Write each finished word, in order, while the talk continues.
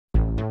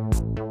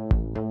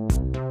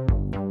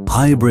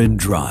Hybrid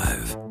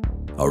drive,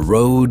 a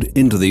road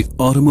into the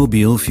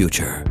automobile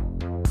future.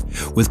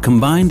 With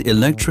combined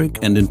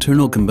electric and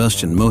internal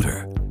combustion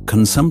motor,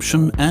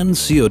 consumption and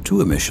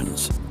CO2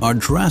 emissions are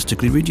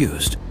drastically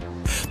reduced,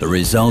 the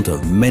result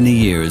of many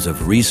years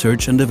of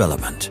research and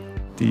development.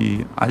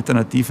 The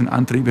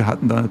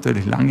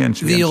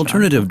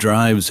alternative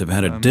drives have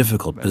had a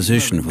difficult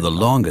position for the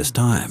longest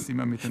time,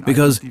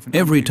 because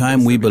every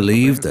time we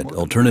believed that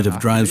alternative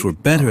drives were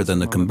better than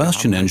the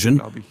combustion engine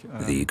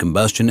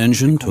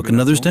took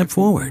another step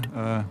forward.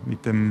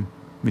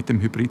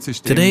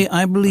 Today,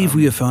 I believe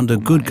we have found a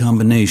good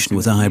combination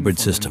with a hybrid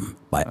system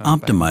by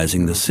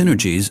optimizing the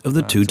synergies of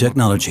the two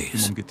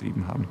technologies.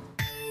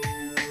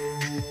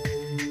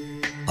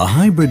 A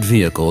hybrid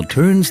vehicle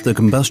turns the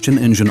combustion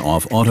engine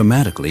off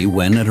automatically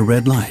when at a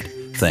red light,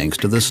 thanks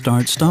to the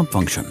start-stop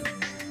function.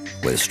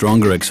 With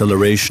stronger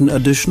acceleration,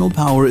 additional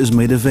power is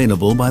made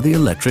available by the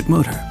electric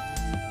motor.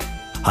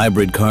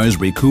 Hybrid cars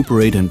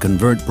recuperate and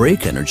convert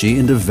brake energy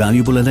into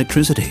valuable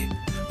electricity.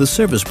 The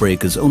service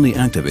brake is only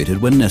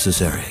activated when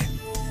necessary.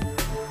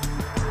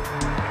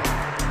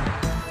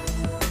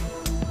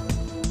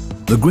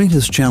 The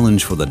greatest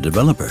challenge for the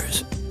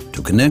developers: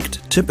 to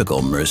connect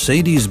typical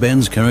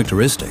Mercedes-Benz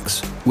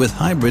characteristics with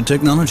hybrid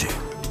technology.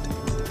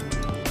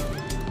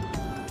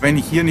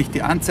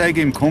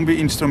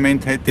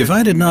 If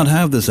I did not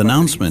have this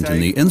announcement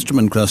in the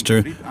instrument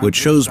cluster, which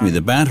shows me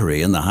the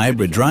battery and the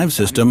hybrid drive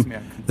system,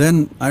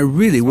 then I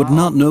really would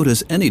not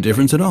notice any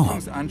difference at all.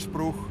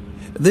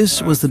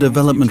 This was the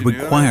development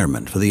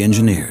requirement for the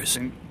engineers: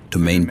 to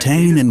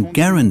maintain and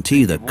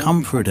guarantee the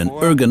comfort and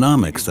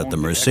ergonomics that the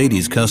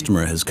Mercedes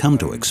customer has come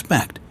to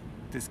expect.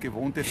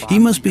 He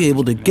must be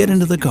able to get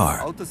into the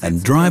car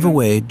and drive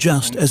away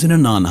just as in a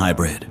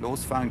non-hybrid.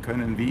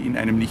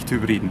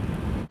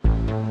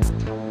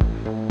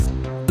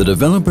 The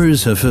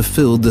developers have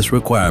fulfilled this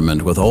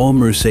requirement with all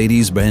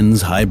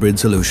Mercedes-Benz hybrid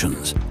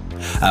solutions.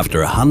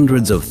 After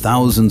hundreds of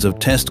thousands of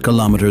test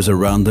kilometers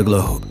around the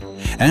globe,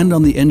 and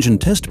on the engine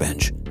test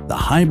bench,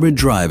 the hybrid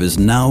drive is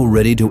now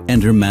ready to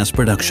enter mass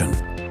production.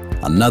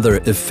 Another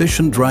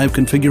efficient drive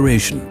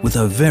configuration with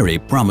a very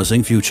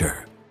promising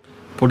future.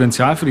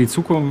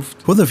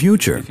 For the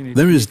future,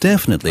 there is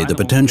definitely the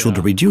potential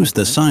to reduce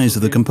the size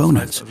of the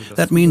components.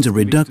 That means a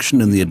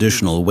reduction in the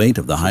additional weight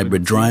of the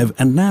hybrid drive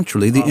and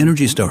naturally the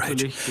energy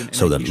storage,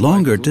 so that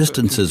longer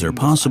distances are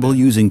possible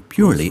using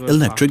purely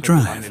electric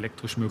drive.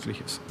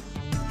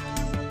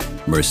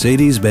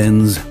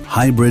 Mercedes-Benz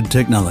hybrid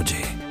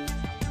technology.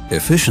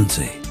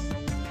 Efficiency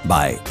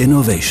by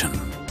innovation.